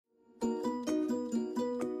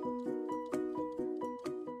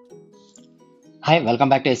Hi welcome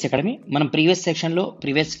back to yes academy. మనం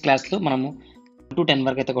previous క్లాస్లో మనము 1 to 10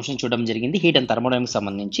 వరకు అయితే క్వశ్చన్ చూడడం జరిగింది హీట్ అండ్ థర్మోడైనమిక్స్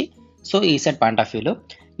సంబంధించి. సో ఈ సెట్ పాయింట్ ఆఫ్ వ్యూలో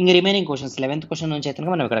ఇంకా రిమైనింగ్ క్వశ్చన్స్ 11th క్వశ్చన్ నుంచి అయితే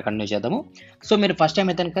మనం ఇక్కడ కంటిన్యూ చేద్దాము. సో మీరు ఫస్ట్ టైం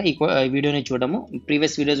అయితే కనుక ఈ వీడియోని చూడము,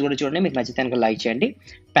 ప్రీవియస్ వీడియోస్ కూడా చూడండి, మీకు నచ్చితే కనుక లైక్ చేయండి.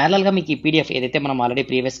 ప్యారల్గా మీకు ఈ పీడిఎఫ్ ఏదైతే మనం ఆల్రెడీ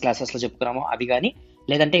ప్రీవియస్ క్లాసెస్లో చెప్పుకున్నామో అవి కానీ,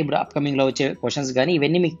 లేదంటే ఇప్పుడు అప్కమింగ్లో వచ్చే క్వశ్చన్స్ కానీ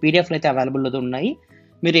ఇవన్నీ మీకు పీడిఎఫ్లో అయితే అవైలబుల్లో ఉన్నాయి.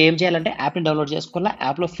 మీరు ఏం చేయాలంటే యాప్ని డౌన్లోడ్ చేసుకోవాలా,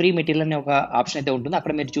 యాప్లో ఫ్రీ మెటీరియల్ అనే ఒక ఆప్షన్ అయితే ఉంటుంది.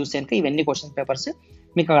 అక్కడ మీరు చూస్తే కనుక ఇవన్నీ క్వశ్చన్ పేపర్స్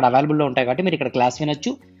మీకు అక్కడ అవైలబుల్లో ఉంటాయి కాబట్టి మీరు ఇక్కడ క్లాస్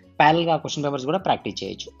వినొచ్చు, ప్యారల్గా క్వశ్చన్ పేపర్స్ కూడా ప్రాక్టీస్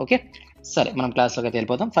చేయొచ్చు. ఓకే, సరే మనం క్లాస్లోకి అయితే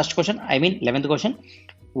వెళ్ళిపోతాం. First question, 11th question,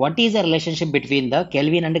 what is the relationship between the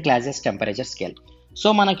kelvin and classes temperature scale?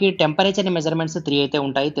 So మనకి టెంపరేచర్ మెజర్మెంట్స్ 3 అయితే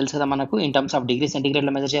ఉంటాయి తెలుసు కదా మనకు. In terms of degree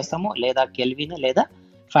సెంటిగ్రేడ్లో measure చేస్తాము, లేదా కెల్విన్ లేదా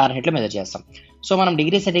ఫారెన్హీట్లో మెజర్ చేస్తాం. సో మనం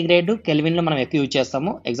డిగ్రీ సెంటిగ్రేడ్ కెల్విన్లో మనం ఎక్కువ యూజ్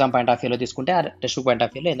చేస్తాము ఎగ్జామ్ పాయింట్ ఆఫ్ వ్యూలో తీసుకుంటే, టెక్స్ట్ బుక్ పాయింట్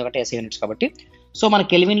ఆఫ్ వ్యూలో, ఎందుకంటే ఎస్ఐ యూనిట్స్ కాబట్టి. సో మన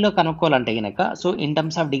కెల్విన్లో కనుక్కోవాలంటే కనుక, so in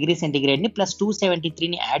terms of degree సెంటిగ్రేడ్ని plus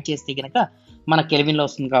 273ని add చేస్తే కనుక మన కెల్విన్లో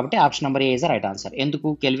వస్తుంది కాబట్టి option number A is right answer. ఎందుకు?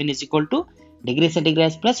 Kelvin is equal to degree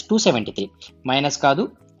centigrade plus 273, minus కాదు,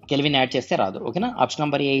 కెల్విన్ యాడ్ చేస్తే రాదు. ఓకేనా, option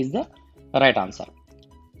number A is the right answer.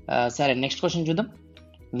 సరే నెక్స్ట్ క్వశ్చన్ చూద్దాం.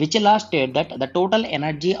 Which law state that the total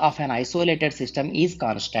energy of an isolated system is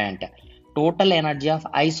constant? Total energy of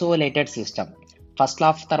isolated system. First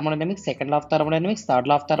law of thermodynamics, second law of thermodynamics, third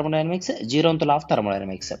law of thermodynamics, 0th law of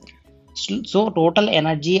thermodynamics. So total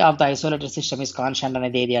energy of the isolated system is constant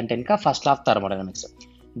అనేది ఏది అంటే ఇంకా first law of thermodynamics.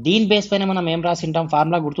 దీని base పైన మనం ఏం రాసింటాం?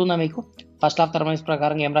 Formula గుర్తుందా మీకు? ఫస్ట్ లా ఆఫ్ థర్మోడైనమిక్స్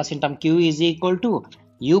ప్రకారం ఏం రాసింటాం? Q is equal to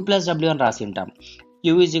U plus W అని రాసింటాం.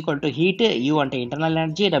 Q is equal to heat, U అంటే ఇంటర్నల్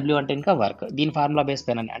ఎనర్జీ, W అంటే ఇంకా వర్క్. దీని ఫార్ములా బేస్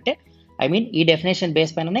పైన అంటే ఈ డెఫినేషన్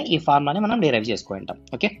బేస్ పైననే ఈ ఫార్ములాని మనం డిరైవ్ చేసుకుంటాం.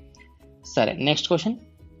 ఓకే, సరే next question,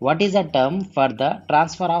 what is the term for the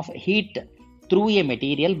transfer of heat through a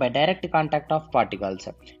material by direct contact of particles?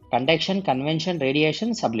 Conduction, convention,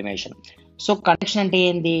 radiation, sublimation. So conduction అంటే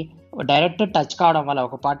ఏంది? డైరెక్ట్ టచ్ కావడం వల్ల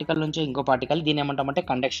ఒక పార్టికల్ నుంచి ఇంకో పార్టికల్, దీని ఏమంటామంటే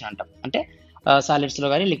కండక్షన్ అంటాం. అంటే సాలిడ్స్లో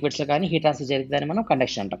కానీ లిక్విడ్స్లో కానీ హీట్ ట్రాన్స్ఫర్ జరిగిందని మనం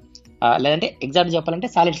కండక్షన్ అంటాం. లేదంటే ఎగ్జాక్ట్ చెప్పాలంటే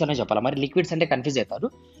సాలిడ్స్లోనే చెప్పాలి. మరి లిక్విడ్స్ అంటే కన్ఫ్యూజ్ అవుతారు,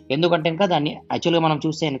 ఎందుకంటే ఇంకా దాన్ని యాక్చువల్గా మనం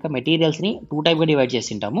చూస్తే కనుక మెటీరియల్స్ని 2 టైప్గా డివైడ్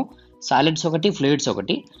చేసి ఉంటాము. సాలిడ్స్ ఒకటి, ఫ్లూయిడ్స్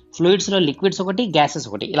ఒకటి. ఫ్లూయిడ్స్లో లిక్విడ్స్ ఒకటి, గ్యాసెస్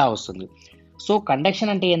ఒకటి, ఇలా వస్తుంది. సో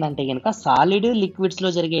కండక్షన్ అంటే ఏంటంటే కనుక సాలిడ్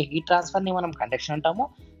లిక్విడ్స్లో జరిగే హీట్ ట్రాన్స్ఫర్ని మనం కండక్షన్ అంటాము,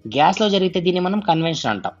 గ్యాస్లో జరిగితే దీన్ని మనం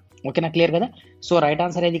కన్వెన్షన్ అంటాం. ఓకేనా, క్లియర్ కదా? సో రైట్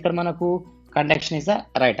ఆన్సర్ ఏది ఇక్కడ మనకు? Conduction is the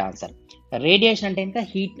right answer. Radiation అంటే ఇంకా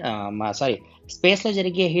స్పేస్లో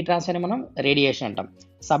జరిగే హీట్ ట్రాన్స్ఫర్ని మనం రేడియేషన్ అంటాం.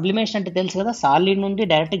 సబ్లిమేషన్ అంటే తెలుసు కదా, సాలిడ్ నుండి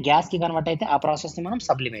డైరెక్ట్ గ్యాస్కి కన్వర్ట్ అయితే ఆ ప్రాసెస్ని మనం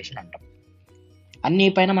సబ్లిమేషన్ అంటాం. అన్ని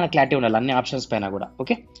పైన మన క్లారిటీ ఉండాలి, అన్ని ఆప్షన్స్ పైన కూడా.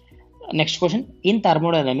 Okay, next question, in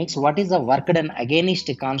thermodynamics what is the work done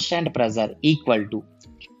against constant pressure equal to?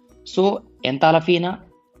 So ఎంథాల్పీనా,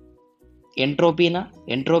 ఎంట్రోపీనా,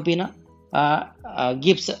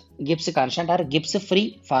 Gibbs constant are Gibbs free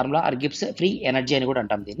formula are Gibbs free energy అని కూడా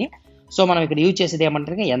అంటాం దీన్ని. సో మనం ఇక్కడ యూజ్ చేసేది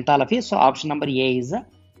ఏమంటారు? Enthalpy. So option number A is the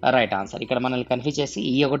right answer. ఇక్కడ మనల్ని కన్ఫ్యూజ్ చేసి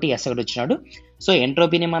ఈ ఒకటి ఎస్ ఒకటి వచ్చినాడు. సో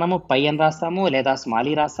ఎంట్రోపీని మనము పై అని రాస్తాము, లేదా స్మాల్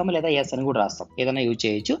ఈ రాస్తాము, లేదా ఎస్ అని కూడా రాస్తాం, ఏదైనా యూజ్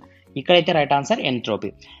చేయొచ్చు. ఇక్కడైతే right answer entropy.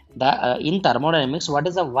 In thermodynamics what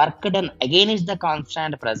is the work done against the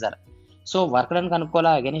constant pressure? So work done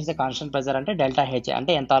కనుక్కోవాలా, against the constant pressure అంటే డెల్టా హెచ్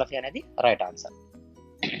అంటే ఎంథాల్పీ అనేది right answer.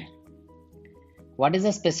 What is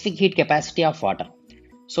the specific heat capacity of water?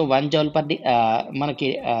 So 1 joule per మనకి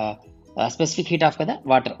specific heat of కదా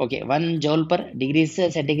water. Okay, 1 joule per degree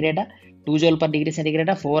సెంటిగ్రేడా, 2 joule per degree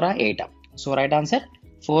సెంటిగ్రేడా, 4 8? So right answer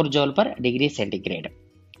 4 joule per degree centigrade.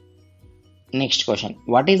 Next question,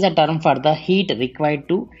 what is the term for the heat required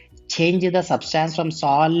to change the substance from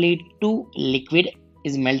solid to liquid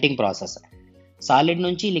is melting process? Solid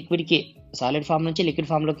నుంచి లిక్విడ్కి, solid form నుంచి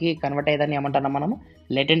liquid ఫామ్లోకి convert అయ్యేదాన్ని ఏమంటున్నాం మనము?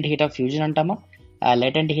 Latent heat of fusion అంటామా,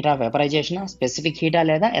 latent heat of vaporisation, specific హీటా,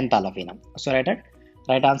 లేదా ఎంథాల్పీనా? So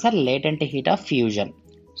right answer latent heat of fusion.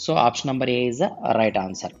 So option number A is the right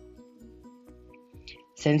answer.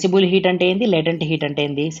 Sensible heat అంటే ఏంది, latent heat అంటే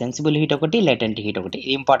ఏంది? సెన్సిబుల్ హీట్ ఒకటి, లేటెంట్ హీట్ ఒకటి,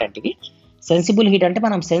 ఇది important. ఇవి సెన్సిబుల్ హీట్ అంటే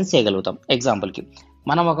మనం సెన్స్ చేయగలుగుతాం. ఎగ్జాంపుల్కి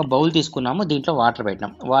మనం ఒక బౌల్ తీసుకున్నాము, దీంట్లో వాటర్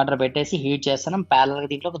పెట్టినాం, వాటర్ పెట్టేసి హీట్ చేస్తున్నాం, ప్యారల్గా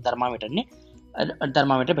దీంట్లో ఒక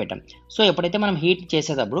థర్మామీటర్ పెట్టాం. సో ఎప్పుడైతే మనం హీట్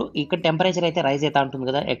చేసేటప్పుడు ఇక్కడ టెంపరేచర్ అయితే రైజ్ అవుతూ ఉంటుంది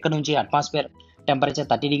కదా, ఎక్కడ నుంచి? అట్మాస్ఫియర్ టెంపరేచర్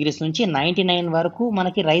 30 degrees నుంచి 99 వరకు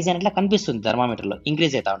మనకి రైజ్ అనేట్లా కనిపిస్తుంది, థర్మామీటర్లో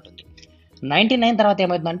ఇంక్రీజ్ అవుతూ ఉంటుంది. 99 తర్వాత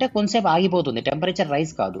ఏమవుతుందంటే కొంతసేపు ఆగిపోతుంది, టెంపరేచర్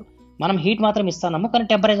రైజ్ కాదు. మనం హీట్ మాత్రం ఇస్తున్నాము కానీ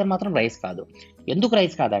టెంపరేచర్ మాత్రం రైజ్ కాదు. ఎందుకు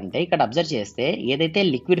రైజ్ కాదంటే ఇక్కడ అబ్జర్వ్ చేస్తే ఏదైతే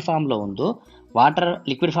లిక్విడ్ ఫామ్లో ఉందో, వాటర్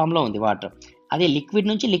లిక్విడ్ ఫామ్లో ఉంది, వాటర్ అదే లిక్విడ్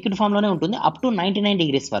నుంచి లిక్విడ్ ఫామ్లోనే ఉంటుంది అప్ టు 99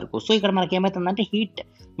 degrees వరకు. సో ఇక్కడ మనకి ఏమవుతుందంటే హీట్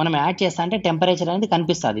మనం యాడ్ చేస్తా అంటే టెంపరేచర్ అనేది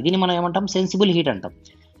కనిపిస్తుంది, దీన్ని మనం ఏమంటాం? సెన్సిబుల్ హీట్ అంటాం.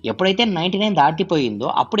 ఎప్పుడైతే 99 దాటిపోయిందో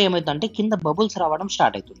అప్పుడు ఏమవుతుందంటే కింద బబుల్స్ రావడం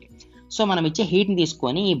స్టార్ట్ అవుతుంది. సో మనం ఇచ్చే హీట్ని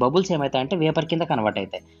తీసుకొని ఈ బబుల్స్ ఏమవుతాయంటే వేపర్ కింద కన్వర్ట్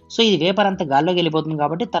అవుతాయి. సో ఇది వేపర్ అంతా గాల్లోకి వెళ్ళిపోతుంది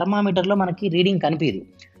కాబట్టి థర్మామీటర్లో మనకి రీడింగ్ కనిపించదు,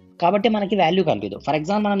 కాబట్టి మనకి వాల్యూ కనిపించదు. ఫర్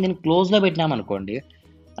ఎగ్జాంపుల్ మనం దీన్ని క్లోజ్లో పెట్టినామనుకోండి,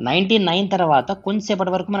 99 తర్వాత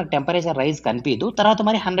కొంచెంసేపటి వరకు మనకు టెంపరేచర్ రైజ్ కనిపించదు, తర్వాత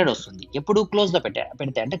మరి 100 వస్తుంది. ఎప్పుడు క్లోజ్లో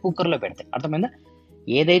పెడితే అంటే కుక్కర్లో పెడితే. అర్థమైందా?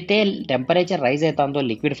 ఏదైతే టెంపరేచర్ రైజ్ అవుతుందో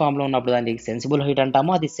లిక్విడ్ ఫామ్లో ఉన్నప్పుడు దానికి సెన్సిబుల్ హీట్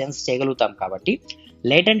అంటామో, అది సెన్స్ చేయగలుగుతాం. కాబట్టి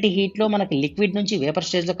లేటెంట్ హీట్లో మనకి లిక్విడ్ నుంచి వేపర్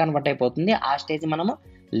స్టేజ్లో కన్వర్ట్ అయిపోతుంది. ఆ స్టేజ్ మనము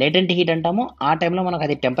లేటెంట్ హీట్ అంటాము. ఆ టైంలో మనకు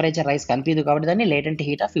అది టెంపరేచర్ రైజ్ కనిపించదు కాబట్టి దాన్ని లేటెంట్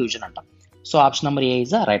హీట్ ఆఫ్ ఫ్యూజన్ అంటాం. So option number A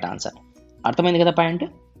is the right answer. అర్థమైంది కదా point?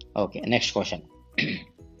 Okay, next question.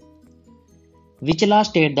 Which law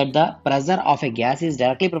state that the pressure of a gas is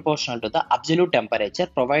directly proportional to the absolute temperature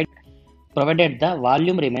provided the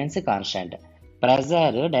volume remains constant?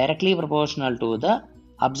 Pressure directly proportional to the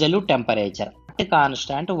absolute temperature at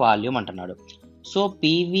constant volume అంటున్నాడు. So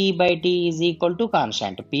PV by T is equal to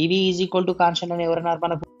constant. PV is equal to constant అని ఎవరన్నారు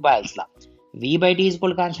మనకు? Boils law. V by T is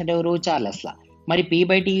equal to constant ఎవరు? Charles లా. మరి P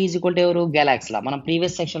by T is equal to ఎవరు? గెలాక్స్ లా. మనం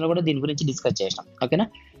previous section లో కూడా దీని గురించి డిస్కస్ చేసినాం. ఓకేనా?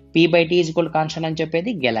 P by T is equal to constant అని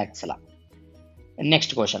చెప్పేది గెలాక్స్ లా.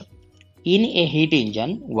 Next question. In a heat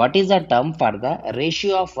engine what is the term for the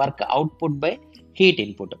ratio of work output by heat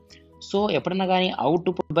input? So ఎప్పుడన్నా కానీ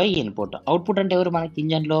అవుట్పుట్ బై ఇన్పుట్. అవుట్పుట్ అంటే ఎవరు? మనకి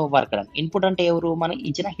ఇంజన్లో work done. Input అంటే ఎవరు? మనకి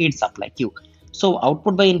ఇచ్చిన heat supply queue. So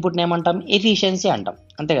output by ఇన్పుట్ని ఏమంటాం? ఎఫిషియన్సీ అంటాం.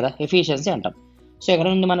 అంతే కదా, ఎఫిషియన్సీ అంటాం. సో ఎక్కడ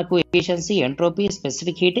ఉంది మనకు efficiency? Entropy,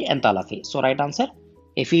 specific heat, enthalpy. So right answer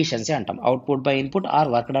efficiency అంటాం. Output by input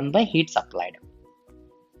are work done by heat supplied.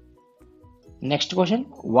 Next question.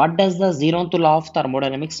 What does the zeroth law of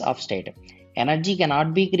thermodynamics of state? Energy cannot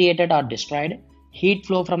be created or destroyed. Heat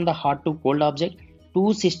flow from the hot to cold object. Two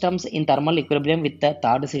systems in thermal equilibrium with the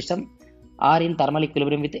third system are in thermal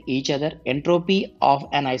equilibrium with each other. Entropy of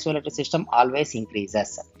an isolated system always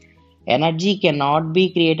increases. Energy cannot be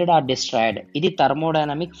created or destroyed. This is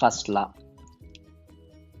thermodynamic first law.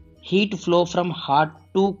 Heat flow from hot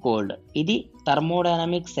to cold. This is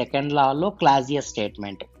thermodynamic second law lo Clausius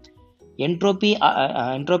statement. Entropy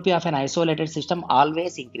of an isolated system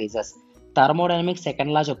always increases. Thermodynamics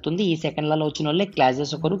second లా చెప్తుంది. ఈ second లాలో వచ్చిన వాళ్ళే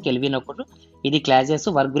clauses ఒకరు, kelvin ఒకరు. ఇది clauses,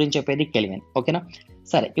 work గురించి చెప్పేది kelvin. ఓకేనా?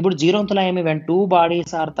 సరే, ఇప్పుడు జీరోత్ లా ఏమి? When two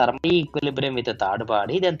bodies are థర్మలీ equilibrium with third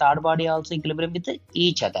body, then third body also equilibrium with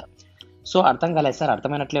each other. So అర్థం కాలేదు సార్,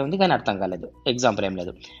 అర్థమైనట్లే ఉంది కానీ అర్థం కాలేదు. ఎగ్జాంపుల్ ఏం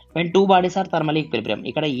లేదు. When two bodies are థర్మలీ equilibrium,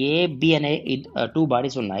 ఇక్కడ ఏ బి అనే టూ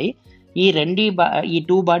బాడీస్ ఉన్నాయి. ఈ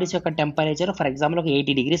టూ బాడీస్ యొక్క టెంపరేచర్ ఫర్ ఎగ్జాంపుల్ ఒక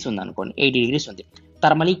 80 degrees ఉంది అనుకోండి. 80 degrees ఉంది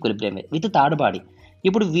thermal equilibrium with third body.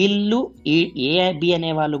 ఇప్పుడు వీళ్ళు ఏ బి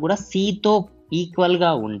అనే వాళ్ళు కూడా సితో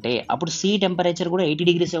ఈక్వల్గా ఉంటే అప్పుడు సి టెంపరేచర్ కూడా 80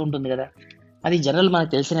 degrees ఉంటుంది కదా. అది జనరల్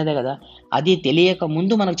మనకు తెలిసినదే కదా. అది తెలియక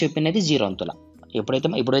ముందు మనకు చెప్పినది జీరోంతుల.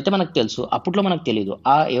 ఇప్పుడైతే మనకు తెలుసు, అప్పట్లో మనకు తెలియదు.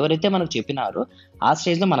 ఎవరైతే మనకు చెప్పినారో ఆ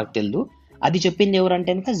స్టేజ్లో మనకు తెలియదు. అది చెప్పింది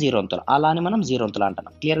ఎవరంటే కనుక జీరోంతుల. అలానే మనం జీరోంతుల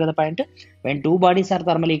అంటున్నాం. క్లియర్ కదా point? When two bodies are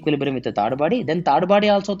thermal equilibrium with third body, then third body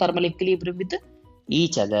also thermal equilibrium with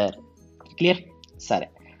each other. Clear? సరే,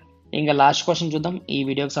 ఇంకా లాస్ట్ క్వశ్చన్ చూద్దాం ఈ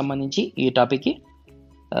వీడియోకి సంబంధించి, ఈ టాపిక్కి.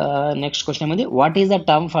 నెక్స్ట్ క్వశ్చన్ ఏముంది? What is the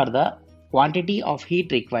term for the quantity of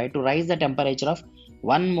heat required to rise the temperature of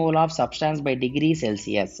 1 mole of substance by degree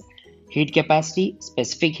Celsius? Heat capacity,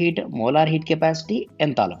 specific heat, molar heat capacity,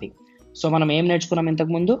 enthalpy. So మనం ఏం నేర్చుకున్నాం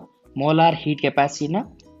ఇంతకుముందు? Molar heat కెపాసిటీన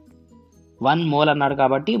 1 mole అన్నాడు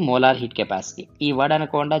కాబట్టి molar heat capacity. ఈ word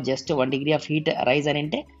అనకుండా just 1 degree of heat rise అని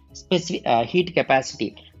అంటే specific heat capacity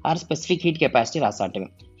or specific heat capacity రాస్తా అంటే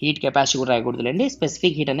హీట్ కెపాసిటీ కూడా రాయకూడదులేండి,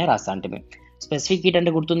 స్పెసిఫిక్ హీట్ అనే రాస్తా అంటే. స్పెసిఫిక్ హీట్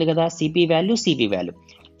అంటే గుర్తుంది కదా, CP value, CP value.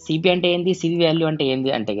 CP అంటే ఏంది, సివి వాల్యూ అంటే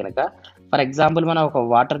ఏంది అంటే కనుక ఫర్ ఎగ్జాంపుల్ మనం ఒక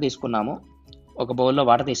వాటర్ తీసుకున్నాము, ఒక బౌల్లో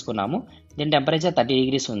వాటర్ తీసుకున్నాము. దీని టెంపరేచర్ 30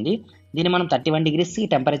 degrees ఉంది. దీన్ని మనం 31 degrees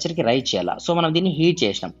టెంపరేచర్కి రైజ్ చేయాలి. సో మనం దీన్ని హీట్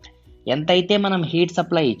చేసినాం. ఎంతైతే మనం హీట్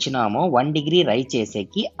సప్లై ఇచ్చినామో 1 degree రైజ్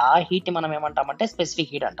చేసేకి ఆ హీట్ మనం ఏమంటామంటే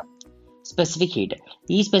స్పెసిఫిక్ హీట్ అంటాం. Specific heat.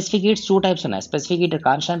 ఈ స్పెసిఫిక్ హీట్స్ 2 types ఉన్నాయి. Specific heat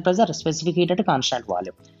constant pressure, specific heat అంటే కాన్స్టాంట్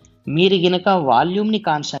వాల్యూమ్. మీరు గినక వాల్యూమ్ని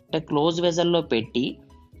కాన్స్టాంట్ క్లోజ్ వెజల్లో పెట్టి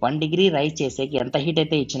 1 degree రైజ్ చేసేకి ఎంత హీట్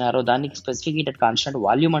అయితే ఇచ్చినారో దానికి స్పెసిఫిక్ హీట్ అంటే కాన్స్టాంట్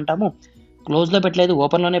వాల్యూమ్ అంటాము. క్లోజ్లో పెట్టలేదు,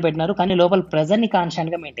 ఓపెన్లోనే పెట్టినారు, కానీ లోపల ప్రెజర్ని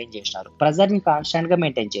కాన్స్టాంట్గా మెయింటైన్ చేసినారు. ప్రెజర్ని కాన్స్టాంట్గా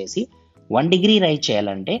మెయింటైన్ చేసి 1 degree రైజ్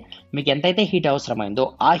చేయాలంటే మీకు ఎంతైతే హీట్ అవసరమైందో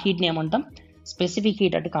ఆ హీట్ని ఏమంటాం? స్పెసిఫిక్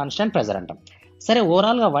హీట్ అంటే కాన్స్టాంట్ ప్రెజర్ అంటాం. సరే,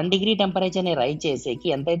 ఓవరాల్గా 1 degree టెంపరేచర్ని రైజ్ చేసేకి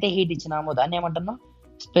ఎంతైతే హీట్ ఇచ్చినామో దాన్ని ఏమంటున్నాం?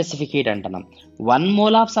 స్పెసిఫిక్ హీట్ అంటున్నాం. 1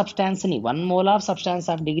 mole ఆఫ్ సబ్స్టాన్స్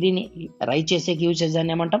ఆఫ్ డిగ్రీని రైజ్ చేసేకి యూజ్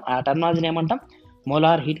చేసేదాన్ని ఏమంటాం? ఆ టర్మినాలజీని ఏమంటాం?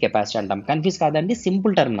 మోలార్ హీట్ కెపాసిటీ అంటాం. కన్ఫ్యూజ్ కాదండి,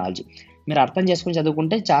 సింపుల్ టర్మినాలజీ. మీరు అర్థం చేసుకుని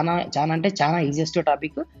చదువుకుంటే చాలా ఈజియెస్ట్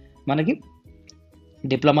టాపిక్ మనకి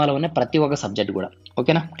డిప్లొమాలో ఉన్న ప్రతి ఒక్క సబ్జెక్ట్ కూడా.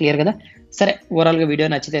 ఓకేనా, క్లియర్ కదా? సరే, ఓవరాల్గా వీడియో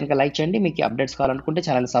నచ్చితే కనుక లైక్ చేయండి. మీకు అప్డేట్స్ కావాలనుకుంటే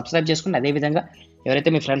ఛానల్ సబ్స్క్రైబ్ చేసుకోండి. అదేవిధంగా ఎవరైతే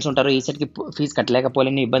మీ ఫ్రెండ్స్ ఉంటారో ఈసెట్కి ఫీజు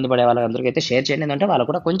కట్టలేకపోలేని ఇబ్బంది పడే వాళ్ళందరికీ అయితే షేర్ చేయండి, ఎందుకంటే వాళ్ళు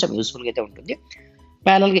కూడా కొంచెం యూస్ఫుల్గా అయితే ఉంటుంది.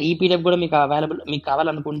 ప్యారల్గా ఈ పీడిఎఫ్ కూడా మీకు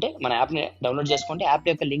కావాలనుకుంటే మన యాప్ని డౌన్లోడ్ చేసుకోండి. యాప్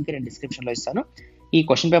యొక్క లింక్ నేను డిస్క్రిప్షన్లో ఇస్తాను. ఈ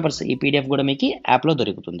క్వశ్చన్ పేపర్స్ ఈ పీడిఎఫ్ కూడా మీకు యాప్లో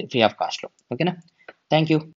దొరుకుతుంది ఫ్రీ ఆఫ్ కాస్ట్లో. ఓకేనా, థ్యాంక్ యూ.